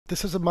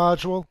This is a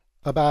module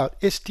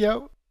about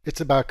Istio. It's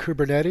about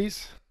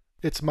Kubernetes.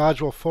 It's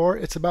module 4.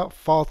 It's about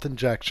fault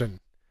injection.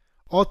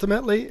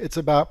 Ultimately, it's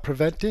about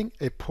preventing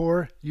a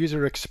poor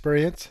user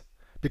experience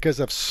because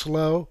of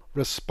slow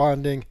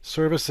responding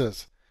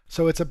services.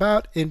 So it's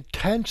about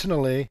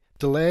intentionally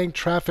delaying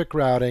traffic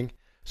routing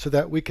so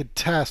that we could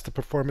test the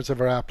performance of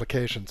our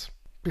applications.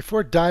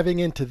 Before diving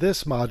into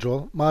this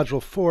module,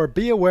 Module 4,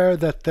 be aware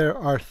that there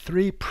are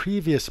 3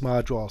 previous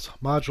modules.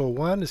 Module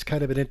 1 is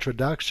kind of an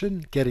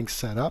introduction, getting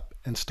set up,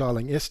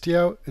 installing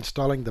Istio,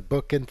 installing the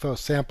book info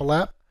sample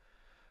app.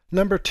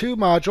 Number 2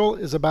 module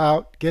is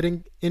about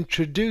getting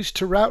introduced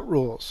to route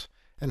rules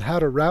and how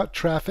to route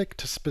traffic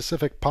to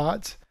specific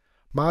pods.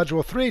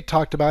 Module 3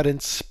 talked about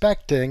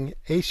inspecting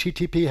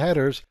HTTP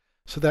headers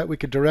so that we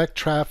could direct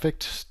traffic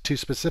to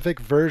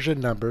specific version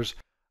numbers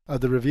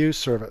of the review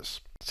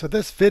service. So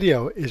this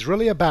video is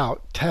really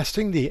about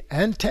testing the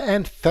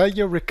end-to-end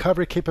failure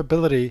recovery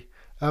capability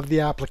of the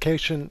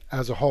application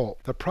as a whole.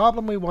 The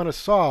problem we want to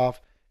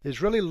solve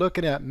is really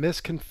looking at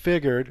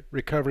misconfigured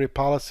recovery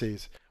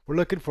policies. We're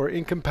looking for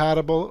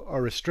incompatible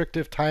or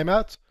restrictive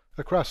timeouts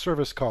across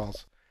service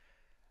calls.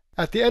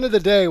 At the end of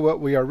the day, what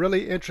we are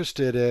really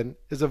interested in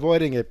is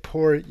avoiding a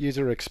poor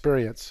user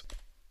experience.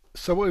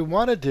 So what we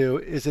want to do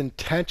is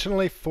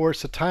intentionally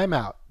force a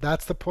timeout.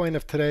 That's the point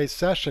of today's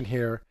session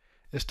here,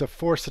 is to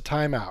force a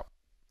timeout.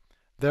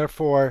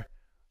 Therefore,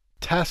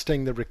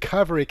 testing the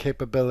recovery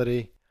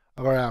capability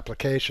of our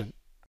application.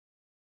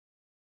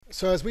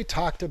 So as we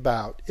talked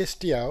about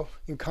Istio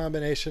in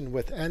combination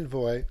with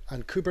Envoy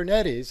on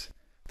Kubernetes,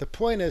 the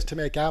point is to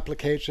make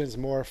applications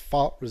more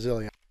fault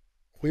resilient.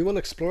 We will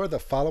explore the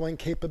following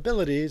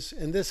capabilities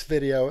in this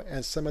video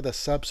and some of the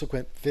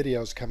subsequent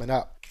videos coming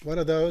up. One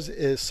of those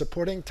is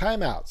supporting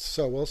timeouts.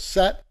 So we'll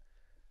set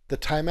the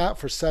timeout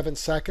for 7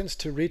 seconds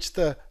to reach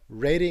the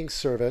rating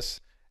service,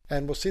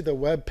 and we'll see the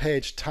web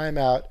page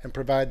timeout and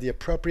provide the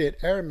appropriate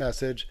error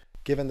message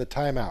given the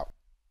timeout.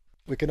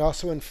 We can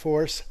also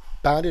enforce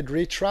bounded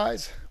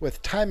retries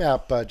with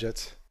timeout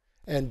budgets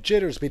and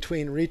jitters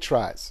between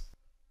retries.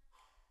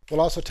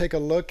 We'll also take a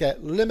look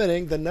at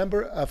limiting the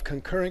number of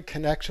concurrent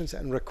connections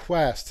and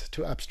requests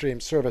to upstream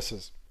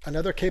services.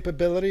 Another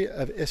capability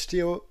of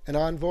Istio and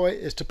Envoy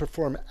is to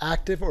perform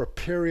active or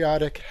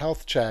periodic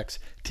health checks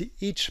to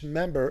each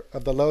member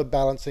of the load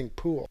balancing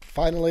pool.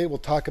 Finally, we'll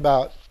talk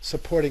about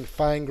supporting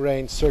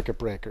fine-grained circuit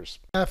breakers.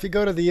 Now, if you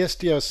go to the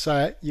Istio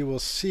site, you will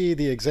see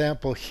the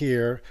example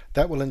here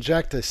that will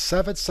inject a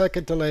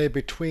 7-second delay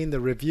between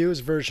the reviews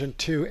version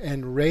 2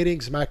 and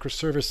ratings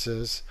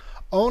microservices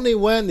only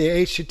when the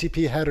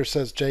HTTP header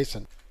says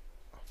JSON.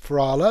 For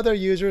all other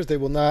users, they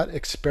will not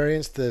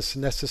experience this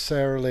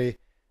necessarily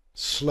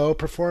slow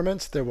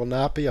performance. There will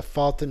not be a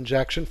fault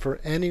injection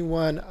for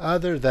anyone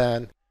other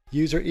than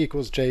user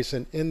equals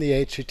JSON in the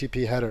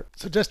HTTP header.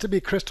 So just to be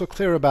crystal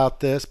clear about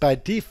this, by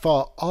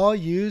default, all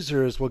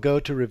users will go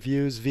to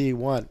reviews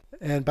v1.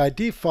 And by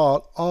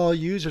default, all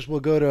users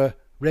will go to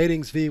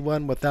ratings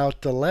v1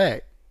 without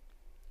delay.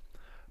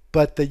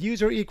 But the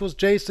user equals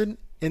JSON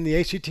in the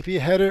HTTP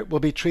header will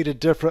be treated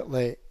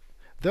differently.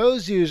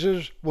 Those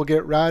users will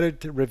get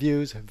routed to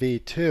reviews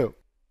v2.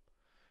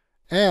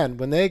 And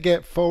when they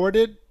get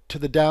forwarded to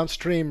the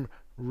downstream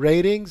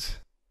ratings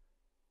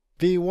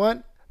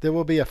v1, there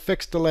will be a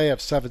fixed delay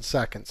of 7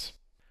 seconds.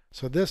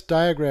 So this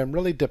diagram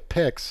really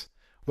depicts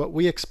what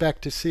we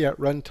expect to see at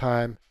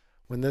runtime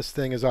when this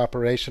thing is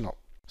operational.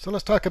 So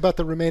let's talk about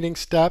the remaining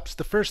steps.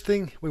 The first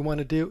thing we want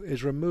to do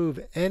is remove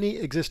any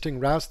existing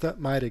routes that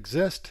might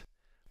exist.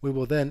 We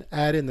will then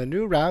add in the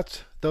new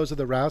routes. Those are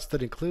the routes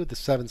that include the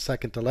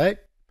 7-second delay.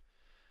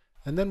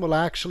 And then we'll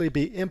actually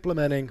be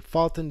implementing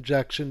fault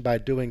injection by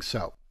doing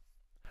so.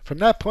 From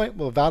that point,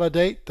 we'll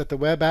validate that the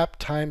web app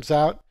times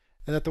out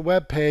and that the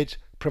web page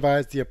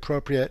provides the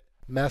appropriate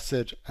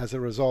message as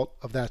a result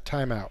of that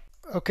timeout.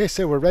 Okay,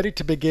 so we're ready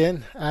to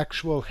begin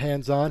actual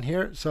hands-on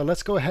here. So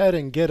let's go ahead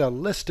and get a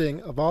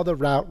listing of all the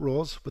route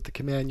rules with the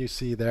command you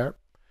see there.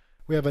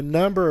 We have a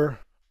number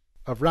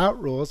of route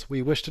rules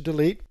we wish to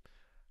delete.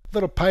 A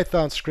little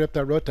Python script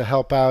I wrote to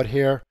help out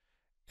here.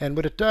 And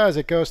what it does,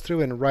 it goes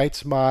through and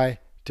writes my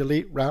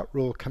delete route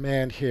rule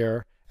command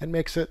here and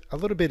makes it a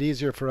little bit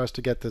easier for us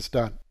to get this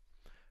done.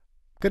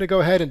 I'm going to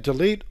go ahead and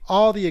delete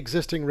all the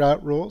existing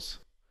route rules.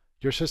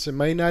 Your system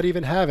may not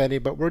even have any,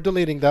 but we're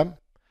deleting them.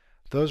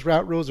 Those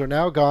route rules are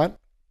now gone.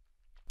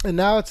 And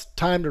now it's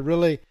time to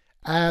really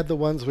add the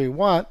ones we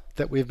want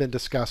that we've been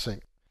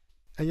discussing.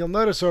 And you'll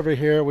notice over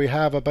here we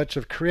have a bunch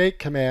of create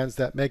commands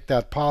that make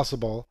that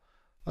possible.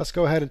 Let's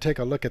go ahead and take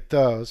a look at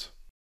those.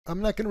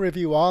 I'm not going to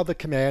review all the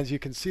commands. You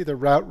can see the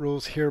route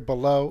rules here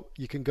below.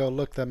 You can go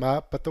look them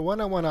up. But the one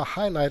I want to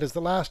highlight is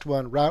the last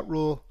one, route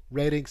rule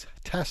ratings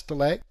test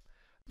delay.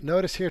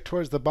 Notice here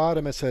towards the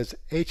bottom it says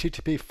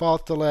HTTP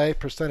fault delay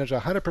percentage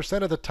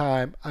 100% of the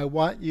time. I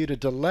want you to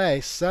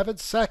delay 7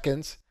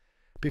 seconds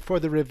before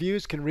the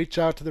reviews can reach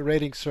out to the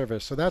rating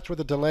service. So that's where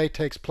the delay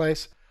takes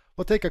place.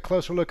 We'll take a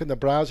closer look in the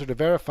browser to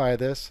verify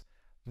this.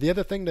 The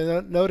other thing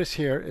to notice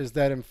here is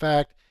that in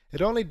fact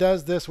it only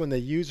does this when the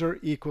user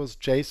equals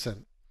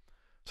JSON.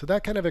 So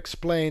that kind of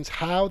explains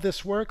how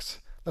this works.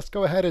 Let's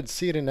go ahead and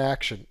see it in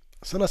action.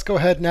 So let's go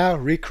ahead now,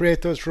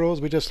 recreate those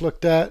rules we just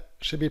looked at.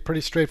 Should be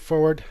pretty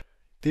straightforward.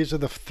 These are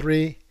the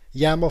 3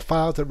 YAML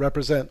files that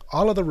represent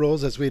all of the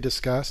rules as we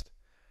discussed.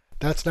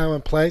 That's now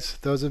in place.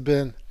 Those have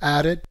been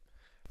added.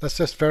 Let's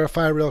just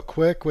verify real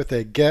quick with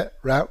a get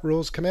route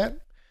rules command.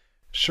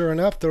 Sure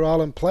enough, they're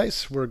all in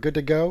place. We're good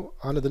to go.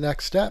 On to the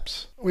next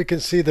steps. We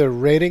can see the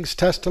ratings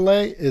test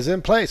delay is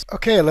in place.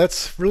 Okay,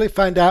 let's really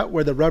find out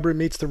where the rubber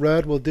meets the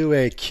road. We'll do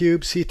a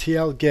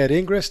kubectl get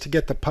ingress to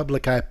get the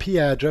public IP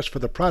address for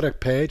the product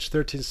page,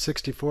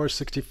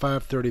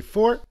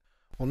 1364.65.34.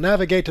 We'll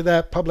navigate to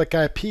that public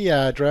IP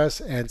address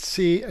and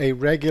see a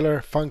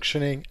regular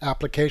functioning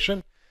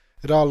application.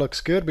 It all looks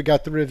good. We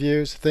got the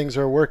reviews. Things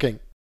are working.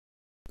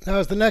 Now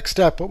as the next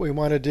step, what we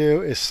want to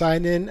do is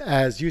sign in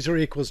as user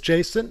equals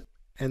JSON.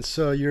 And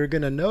so you're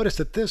going to notice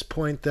at this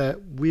point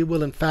that we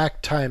will in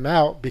fact time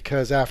out,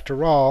 because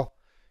after all,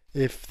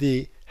 if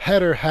the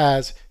header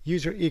has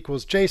user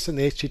equals JSON,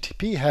 the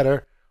HTTP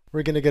header,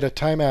 we're going to get a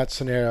timeout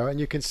scenario. And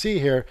you can see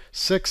here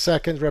 6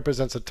 seconds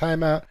represents a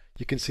timeout.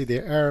 You can see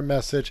the error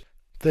message.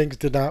 Things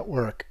did not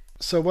work.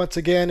 So once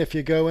again, if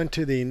you go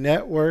into the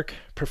network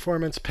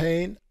performance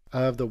pane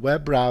of the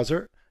web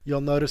browser,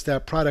 you'll notice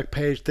that product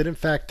page did in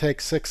fact take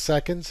 6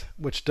 seconds,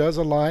 which does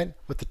align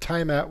with the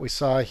timeout we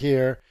saw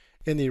here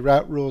in the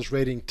route rules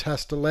rating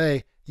test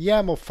delay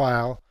YAML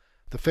file.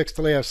 The fixed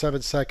delay of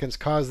 7 seconds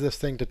caused this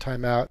thing to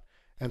time out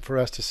and for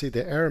us to see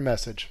the error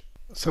message.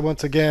 So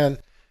once again,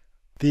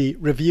 the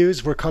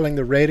reviews we're calling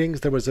the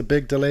ratings. There was a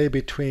big delay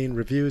between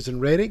reviews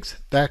and ratings.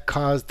 That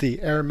caused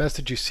the error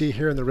message you see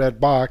here in the red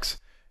box.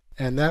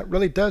 And that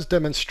really does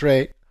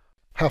demonstrate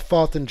how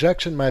fault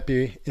injection might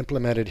be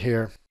implemented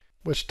here.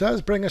 Which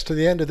does bring us to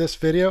the end of this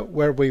video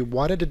where we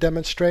wanted to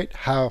demonstrate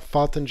how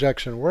fault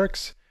injection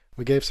works.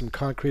 We gave some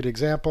concrete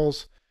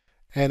examples.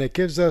 And it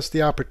gives us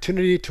the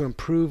opportunity to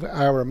improve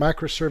our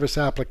microservice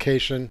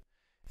application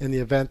in the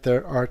event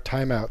there are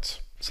timeouts.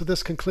 So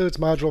this concludes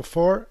Module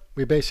 4.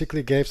 We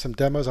basically gave some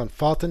demos on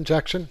fault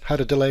injection, how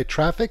to delay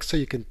traffic so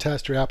you can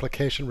test your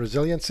application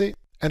resiliency.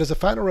 And as a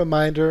final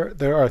reminder,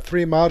 there are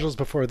 3 modules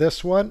before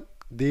this one.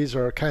 These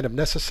are kind of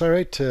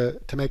necessary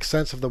to make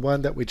sense of the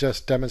one that we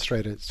just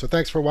demonstrated. So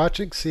thanks for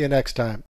watching. See you next time.